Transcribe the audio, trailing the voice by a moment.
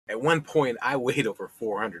At one point, I weighed over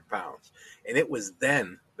 400 pounds, and it was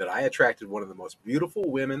then that I attracted one of the most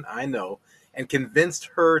beautiful women I know and convinced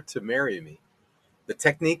her to marry me. The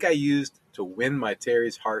technique I used to win my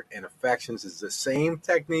Terry's heart and affections is the same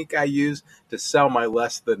technique I use to sell my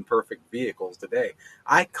less than perfect vehicles today.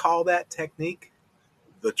 I call that technique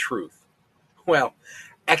the truth. Well,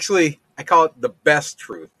 actually, I call it the best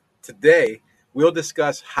truth. Today, we'll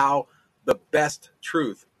discuss how the best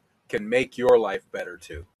truth can make your life better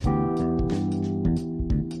too.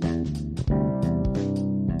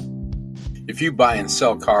 If you buy and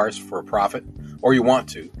sell cars for a profit, or you want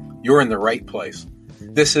to, you're in the right place.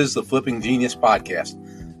 This is the Flipping Genius Podcast.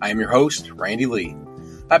 I am your host, Randy Lee.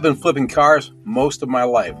 I've been flipping cars most of my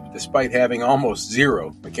life, despite having almost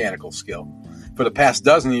zero mechanical skill. For the past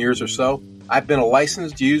dozen years or so, I've been a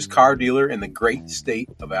licensed used car dealer in the great state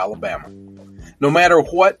of Alabama. No matter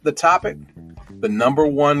what the topic, the number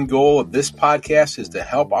one goal of this podcast is to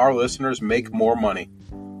help our listeners make more money.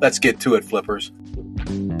 Let's get to it, flippers.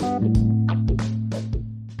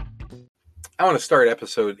 I want to start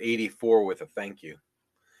episode 84 with a thank you.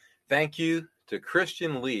 Thank you to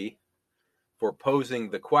Christian Lee for posing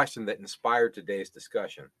the question that inspired today's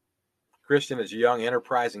discussion. Christian is a young,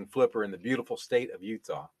 enterprising flipper in the beautiful state of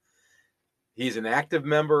Utah. He's an active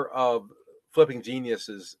member of Flipping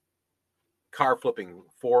Genius's car flipping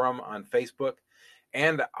forum on Facebook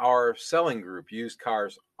and our selling group, Used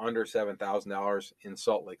Cars Under $7,000 in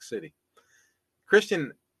Salt Lake City.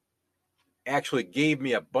 Christian actually gave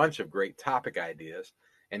me a bunch of great topic ideas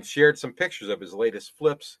and shared some pictures of his latest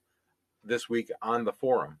flips this week on the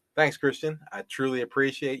forum. Thanks, Christian. I truly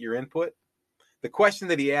appreciate your input. The question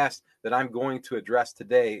that he asked that I'm going to address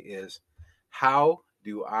today is, how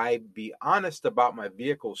do I be honest about my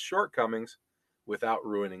vehicle's shortcomings without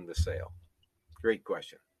ruining the sale? Great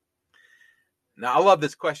question. Now, I love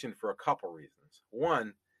this question for a couple reasons.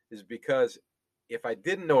 One is because if I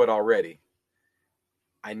didn't know it already,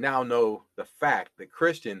 I now know the fact that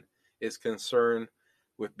Christian is concerned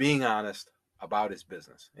with being honest about his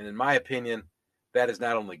business. And in my opinion, that is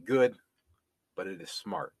not only good, but it is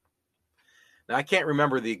smart. Now, I can't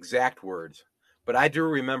remember the exact words, but I do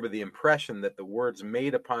remember the impression that the words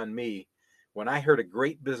made upon me when I heard a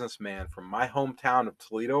great businessman from my hometown of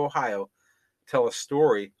Toledo, Ohio, tell a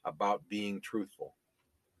story about being truthful.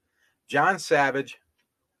 John Savage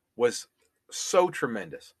was so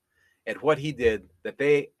tremendous at what he did that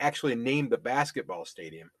they actually named the basketball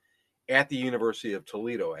stadium at the University of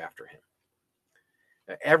Toledo after him.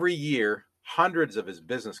 Every year, hundreds of his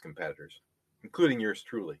business competitors, including yours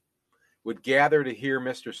truly, would gather to hear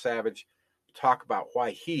Mr. Savage talk about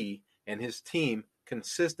why he and his team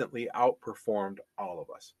consistently outperformed all of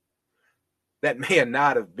us. That may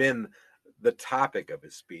not have been the topic of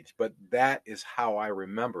his speech, but that is how I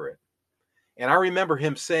remember it. And I remember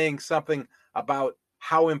him saying something about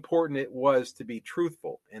how important it was to be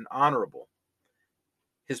truthful and honorable.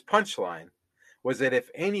 His punchline was that if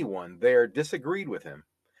anyone there disagreed with him,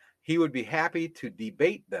 he would be happy to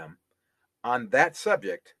debate them on that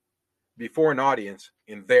subject before an audience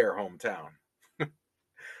in their hometown.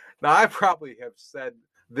 Now, I probably have said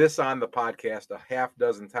this on the podcast a half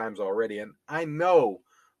dozen times already, and I know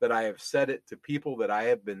that I have said it to people that I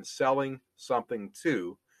have been selling something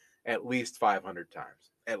to at least 500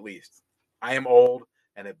 times, at least. I am old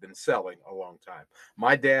and have been selling a long time.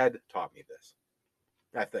 My dad taught me this,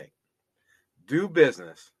 I think. Do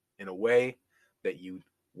business in a way that you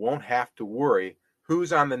won't have to worry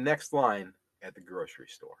who's on the next line at the grocery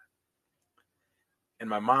store. And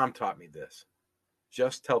my mom taught me this.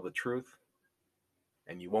 Just tell the truth,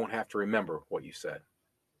 and you won't have to remember what you said.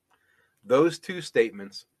 Those two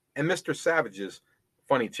statements and Mr. Savage's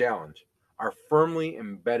funny challenge are firmly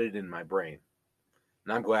embedded in my brain,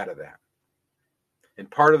 and I'm glad of that. And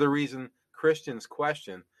part of the reason Christian's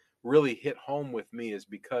question really hit home with me is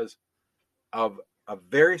because of a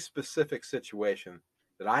very specific situation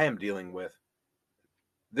that I am dealing with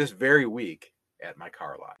this very week at my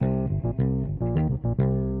car lot.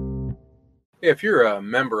 If you're a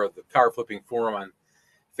member of the Car Flipping Forum on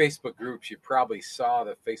Facebook groups, you probably saw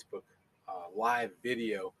the Facebook live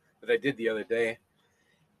video that I did the other day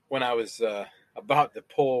when I was about to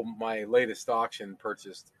pull my latest auction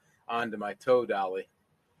purchased onto my tow dolly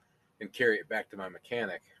and carry it back to my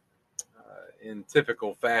mechanic. In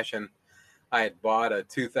typical fashion, I had bought a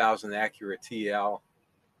 2000 Acura TL.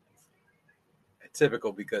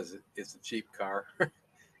 Typical because it's a cheap car.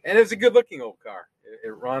 And it's a good-looking old car. It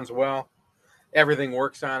runs well. Everything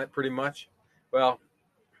works on it pretty much. Well,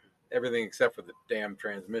 everything except for the damn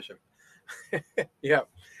transmission. Yeah.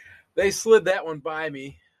 They slid that one by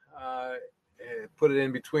me, put it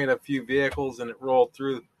in between a few vehicles, and it rolled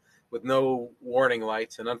through with no warning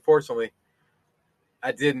lights. And unfortunately,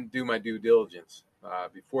 I didn't do my due diligence.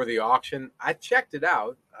 Before the auction, I checked it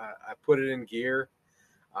out. I put it in gear,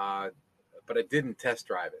 but I didn't test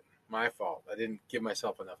drive it. My fault. I didn't give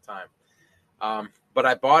myself enough time. But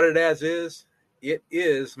I bought it as is. It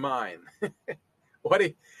is mine. what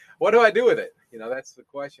do I do with it? That's the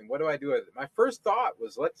question. What do I do with it? My first thought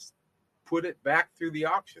was, let's put it back through the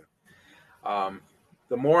auction.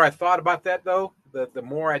 The more I thought about that, though, the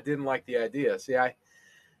more I didn't like the idea. See, I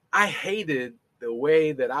hated the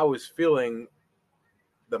way that I was feeling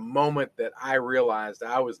the moment that I realized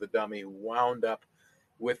I was the dummy who wound up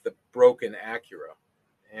with the broken Acura.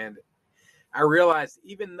 And I realized,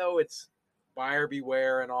 even though it's buyer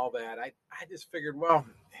beware and all that, I just figured, well,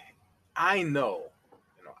 I know.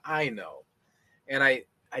 And I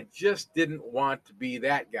just didn't want to be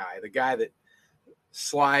that guy, the guy that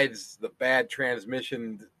slides the bad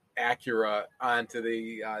transmission Acura onto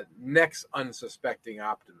the next unsuspecting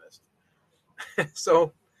optimist.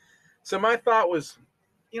 So my thought was,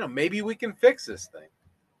 maybe we can fix this thing.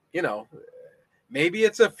 Maybe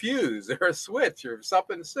it's a fuse or a switch or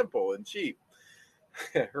something simple and cheap.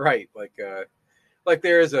 Right, like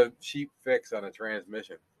there is a cheap fix on a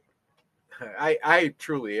transmission. I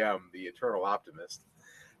truly am the eternal optimist.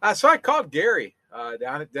 So I called Gary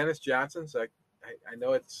down at Dennis Johnson's. I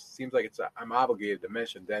know it seems like I'm obligated to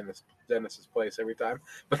mention Dennis's place every time,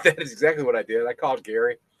 but that is exactly what I did. I called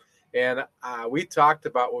Gary, and we talked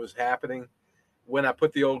about what was happening when I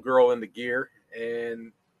put the old girl into gear,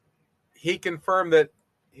 and he confirmed that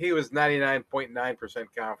he was 99.9%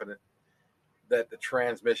 confident that the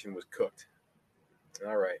transmission was cooked.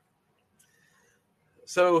 All right.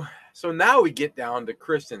 So now we get down to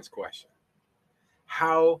Kristen's question.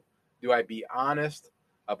 How do I be honest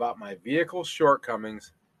about my vehicle's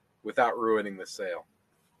shortcomings without ruining the sale?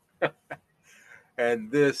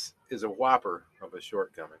 And this is a whopper of a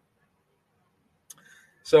shortcoming.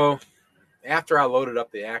 So after I loaded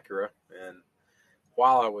up the Acura, and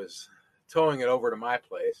while I was towing it over to my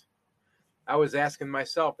place, I was asking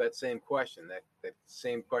myself that same question, that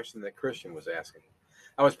same question that Christian was asking.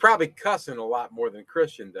 I was probably cussing a lot more than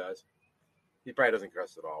Christian does. He probably doesn't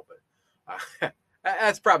cuss at all, but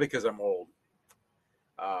that's probably because I'm old.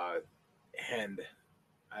 And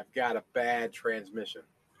I've got a bad transmission.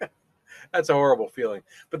 That's a horrible feeling.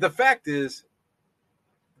 But the fact is,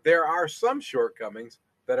 there are some shortcomings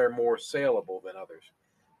that are more saleable than others.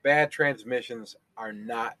 Bad transmissions are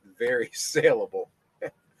not very saleable.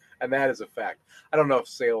 And that is a fact. I don't know if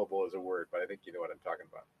saleable is a word, but I think you know what I'm talking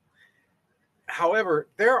about. However,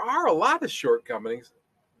 there are a lot of shortcomings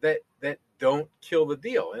that don't kill the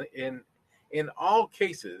deal. In all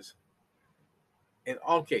cases,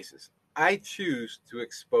 I choose to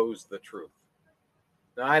expose the truth.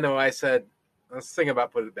 Now, I know I said, let's think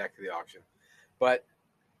about putting it back to the auction, but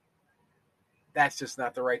that's just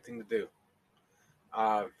not the right thing to do.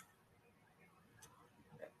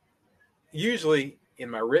 Usually in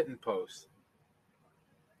my written posts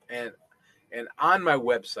and on my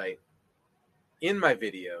website, in my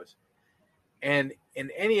videos, and in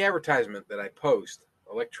any advertisement that I post,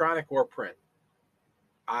 electronic or print,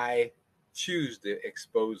 I choose to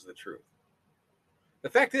expose the truth. The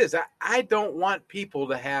fact is, I don't want people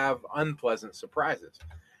to have unpleasant surprises.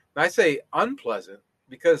 And I say unpleasant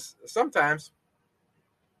because sometimes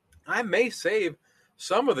I may save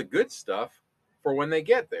some of the good stuff for when they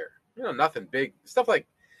get there. Nothing big. Stuff like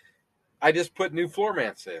I just put new floor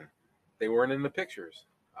mats in. They weren't in the pictures.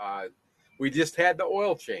 We just had the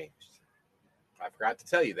oil changed. I forgot to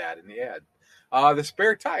tell you that in the ad. The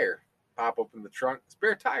spare tire. Pop open the trunk.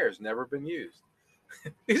 Spare tire's never been used.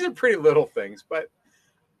 These are pretty little things, but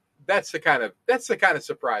that's the kind of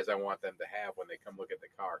surprise I want them to have when they come look at the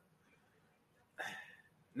car.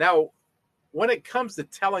 Now, when it comes to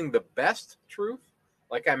telling the best truth,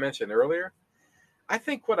 like I mentioned earlier, I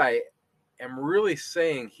think what I am really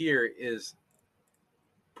saying here is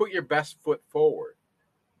put your best foot forward.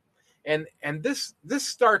 And this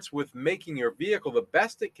starts with making your vehicle the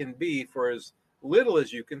best it can be for as little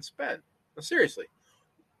as you can spend. Now, seriously,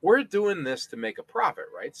 we're doing this to make a profit,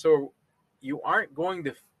 right? So you aren't going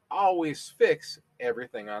to always fix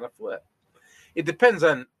everything on a flip. It depends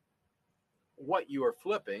on what you are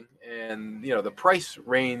flipping and the price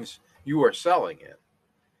range you are selling in.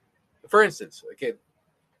 For instance, okay,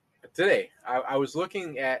 today I was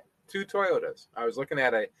looking at two Toyotas. I was looking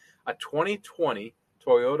at a 2020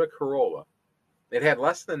 Toyota Corolla. It had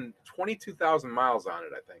less than 22,000 miles on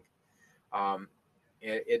it, I think.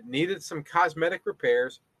 It needed some cosmetic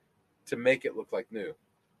repairs to make it look like new.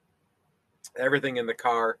 Everything in the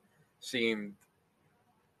car seemed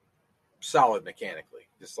solid mechanically.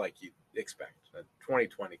 just like you expect. A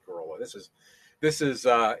 2020 Corolla. This is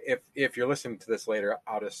if you're listening to this later,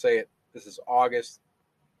 I'll just say it. This is August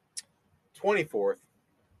 24th,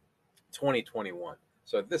 2021.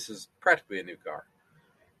 So this is practically a new car.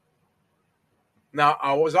 Now,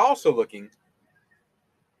 I was also looking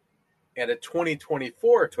at a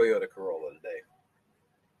 2024 Toyota Corolla today.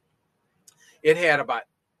 It had about,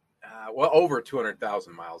 over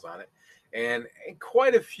 200,000 miles on it, and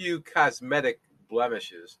quite a few cosmetic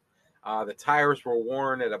blemishes. The tires were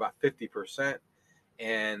worn at about 50%,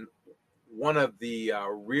 and one of the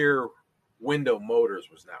rear window motors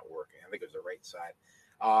was not working. I think it was the right side.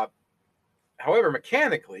 However,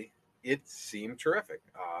 mechanically, it seemed terrific.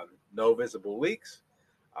 No visible leaks.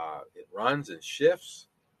 It runs and shifts.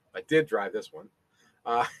 I did drive this one,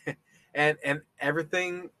 and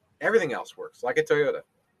everything else works like a Toyota.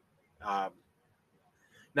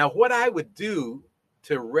 Now, what I would do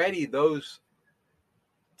to ready those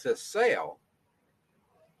to sell,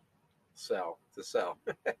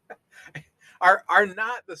 are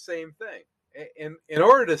not the same thing. In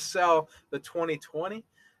order to sell the 2020,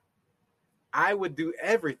 I would do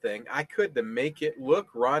everything I could to make it look,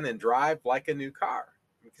 run, and drive like a new car,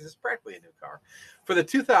 because it's practically a new car. For the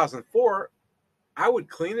 2004, I would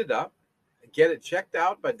clean it up, get it checked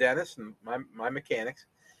out by Dennis and my mechanics,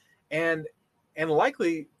 and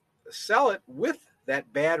likely sell it with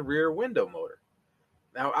that bad rear window motor.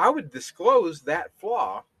 Now, I would disclose that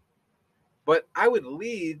flaw, but I would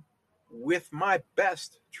lead with my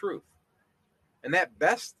best truth. And that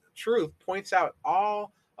best truth points out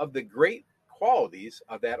all of the great qualities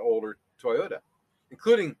of that older Toyota,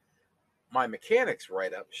 including my mechanics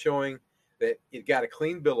write-up showing that it got a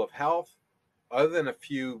clean bill of health, other than a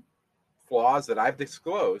few flaws that I've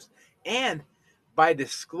disclosed. And by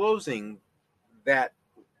disclosing that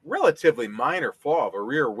relatively minor flaw of a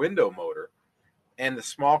rear window motor and the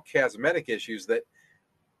small cosmetic issues that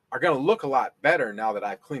are going to look a lot better now that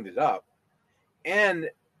I've cleaned it up, and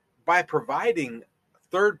by providing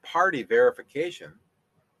third-party verification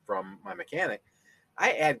from my mechanic,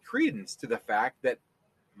 I add credence to the fact that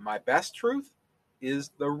my best truth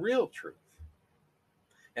is the real truth.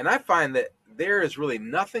 And I find that there is really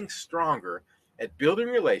nothing stronger at building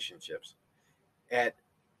relationships, at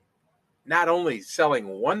not only selling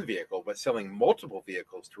one vehicle, but selling multiple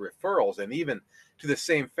vehicles to referrals and even to the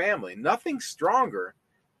same family. Nothing stronger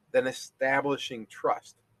than establishing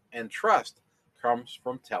trust. And trust comes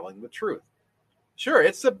from telling the truth. Sure,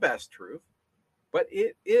 it's the best truth, but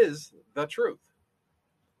it is the truth.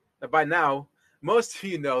 Now, by now, most of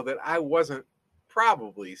you know that I wasn't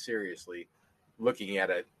probably seriously looking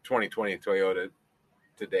at a 2020 Toyota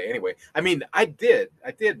today anyway. I mean, I did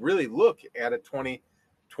really look at a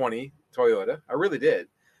 2020 Toyota. I really did.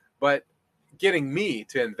 But getting me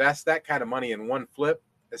to invest that kind of money in one flip,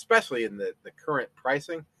 especially in the current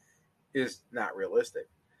pricing, is not realistic.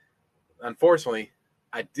 Unfortunately,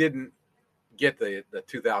 I didn't get the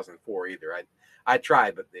 2004 either. I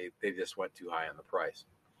tried, but they just went too high on the price.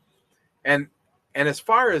 And as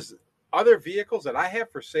far as other vehicles that I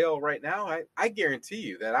have for sale right now, I guarantee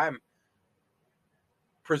you that I'm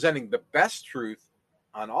presenting the best truth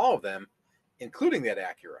on all of them, including that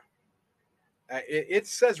Acura. It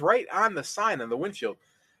says right on the sign on the windshield,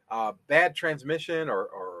 bad transmission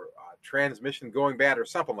or transmission going bad or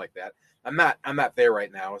something like that. I'm not there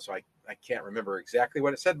right now, so I can't remember exactly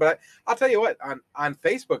what it said, but I'll tell you what, on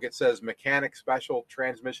Facebook it says mechanic special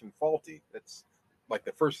transmission faulty. That's like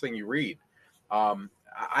the first thing you read.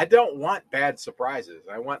 I don't want bad surprises.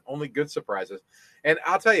 I want only good surprises. And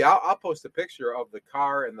I'll tell you, I'll post a picture of the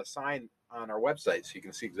car and the sign on our website so you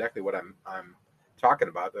can see exactly what I'm talking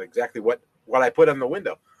about, exactly what I put on the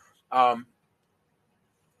window. Now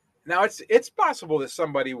it's possible that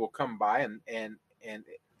somebody will come by and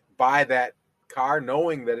buy that car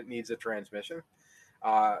knowing that it needs a transmission.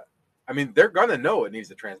 I mean, they're going to know it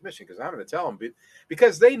needs a transmission because I'm going to tell them,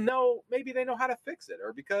 because they know, maybe they know how to fix it,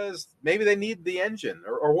 or because maybe they need the engine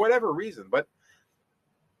or whatever reason. But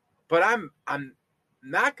I'm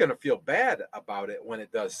not going to feel bad about it when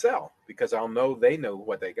it does sell, because I'll know they know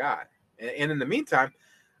what they got. And in the meantime,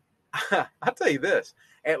 I'll tell you this,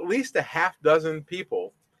 at least a half dozen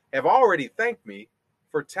people have already thanked me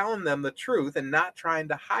for telling them the truth and not trying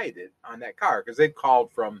to hide it on that car, because they've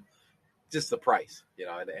called from just the price,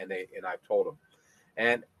 and I've told them,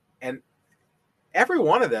 and every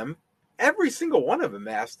single one of them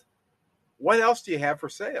asked, what else do you have for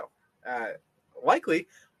sale?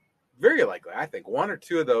 Very likely, I think one or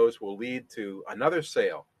two of those will lead to another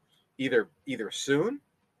sale, either soon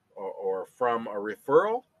or from a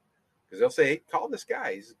referral, because they'll say, hey, call this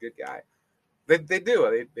guy, he's a good guy. They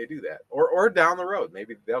do. They do that. Or down the road.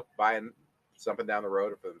 Maybe they'll buy something down the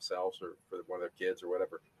road for themselves or for one of their kids or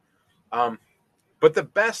whatever. But the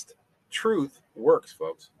best truth works,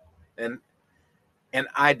 folks. And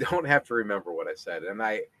I don't have to remember what I said. And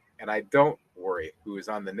I don't worry who is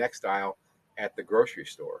on the next aisle at the grocery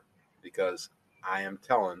store, because I am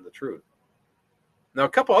telling the truth. Now, a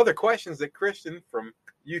couple other questions that Christian from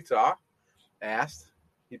Utah asked.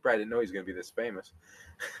 He probably didn't know he's going to be this famous.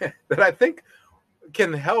 That I think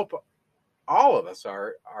can help all of us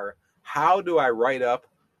are how do I write up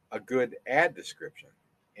a good ad description?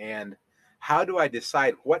 And how do I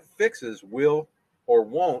decide what fixes will or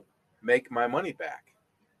won't make my money back?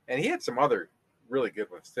 And he had some other really good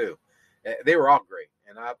ones too. They were all great.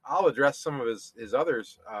 And I'll address some of his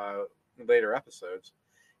others in later episodes,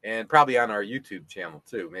 and probably on our YouTube channel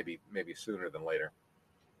too, maybe sooner than later.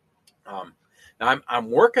 Now I'm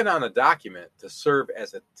working on a document to serve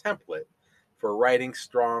as a template for writing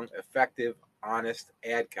strong, effective, honest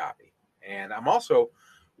ad copy. And I'm also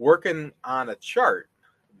working on a chart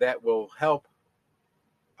that will help.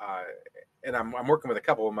 And I'm working with a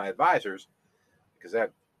couple of my advisors, because I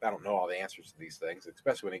don't know all the answers to these things,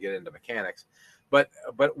 especially when you get into mechanics. But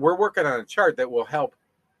we're working on a chart that will help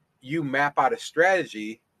you map out a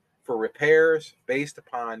strategy for repairs based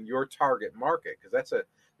upon your target market, because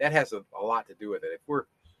that has a lot to do with it.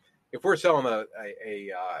 If we're selling a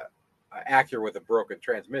Acura with a broken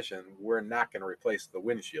transmission, we're not going to replace the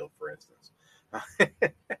windshield, for instance.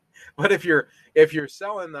 But if you're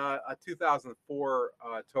selling a 2004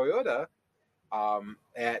 Toyota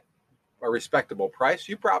at a respectable price,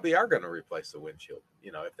 you probably are going to replace the windshield,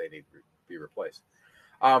 if they need to be replaced.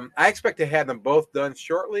 I expect to have them both done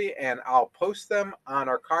shortly, and I'll post them on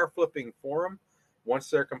our car flipping forum once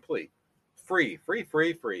they're complete. Free.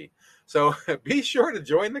 So be sure to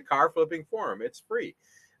join the car flipping forum. It's free.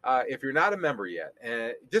 If you're not a member yet,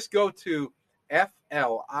 just go to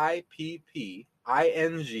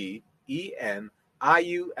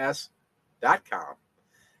FLIPPINGENIUS.com,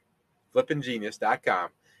 flippinggenius.com,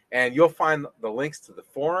 and you'll find the links to the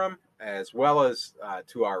forum as well as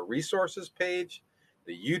to our resources page,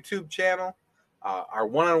 the YouTube channel, our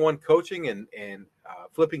one-on-one coaching and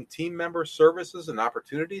flipping team member services and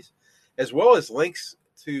opportunities, as well as links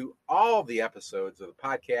to all the episodes of the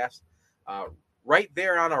podcast right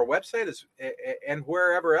there on our website and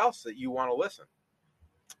wherever else that you want to listen.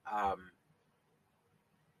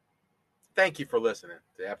 Thank you for listening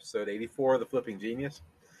to episode 84 of The Flipping Genius.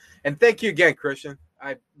 And thank you again, Christian.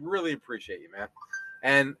 I really appreciate you, man.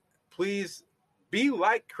 And please be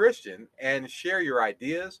like Christian and share your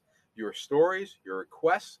ideas, your stories, your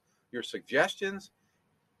requests, your suggestions,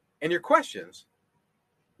 and your questions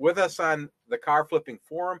with us on the Car Flipping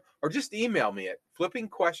Forum, or just email me at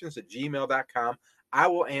flippingquestions@gmail.com. I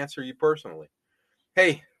will answer you personally.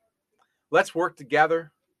 Hey, let's work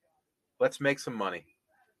together. Let's make some money.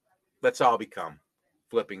 Let's all become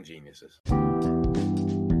flipping geniuses.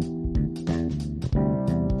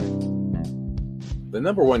 The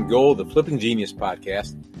number one goal of the Flipping Genius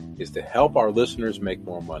podcast is to help our listeners make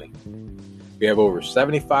more money. We have over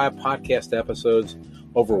 75 podcast episodes,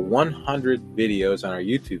 over 100 videos on our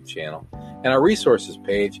YouTube channel, and our resources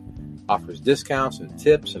page offers discounts and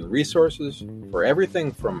tips and resources for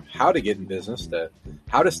everything from how to get in business to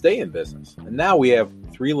how to stay in business. And now we have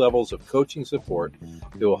 3 levels of coaching support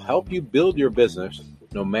that will help you build your business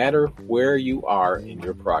no matter where you are in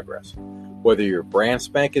your progress. Whether you're brand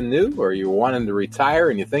spanking new or you're wanting to retire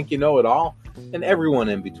and you think you know it all, and everyone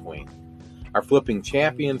in between. Our Flipping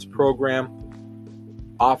Champions program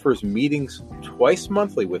offers meetings twice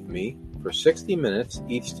monthly with me for 60 minutes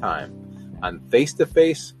each time on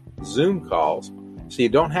face-to-face Zoom calls, so you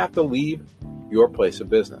don't have to leave your place of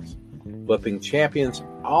business. Flipping Champions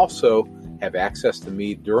also have access to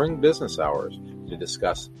me during business hours to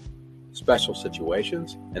discuss special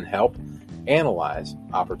situations and help analyze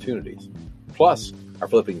opportunities. Plus, our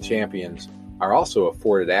Flipping Champions are also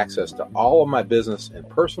afforded access to all of my business and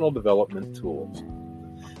personal development tools.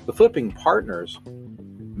 The Flipping Partners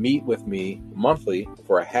meet with me monthly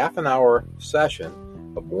for a half-an-hour session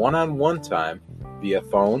of one-on-one time via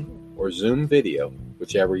phone or Zoom video,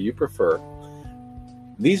 whichever you prefer.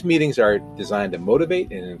 These meetings are designed to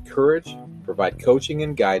motivate and encourage, provide coaching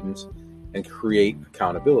and guidance, and create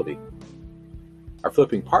accountability. Our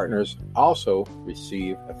Flipping Partners also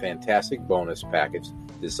receive a fantastic bonus package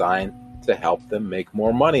designed to help them make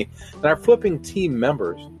more money. And our Flipping team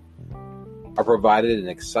members are provided an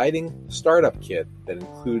exciting startup kit that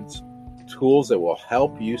includes tools that will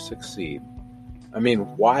help you succeed. I mean,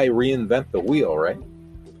 why reinvent the wheel, right?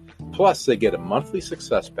 Plus, they get a monthly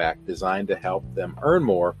success pack designed to help them earn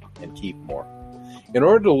more and keep more. In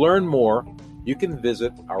order to learn more, you can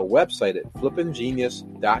visit our website at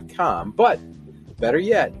flippinggenius.com, but better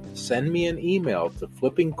yet, send me an email to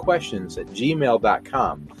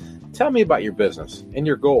flippingquestions@gmail.com. Tell me about your business and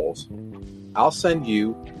your goals. I'll send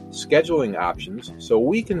you scheduling options so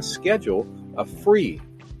we can schedule a free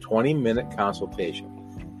 20-minute consultation.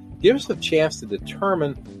 Give us a chance to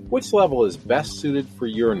determine which level is best suited for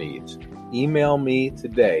your needs. Email me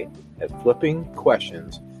today at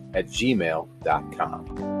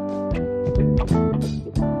flippingquestions@gmail.com.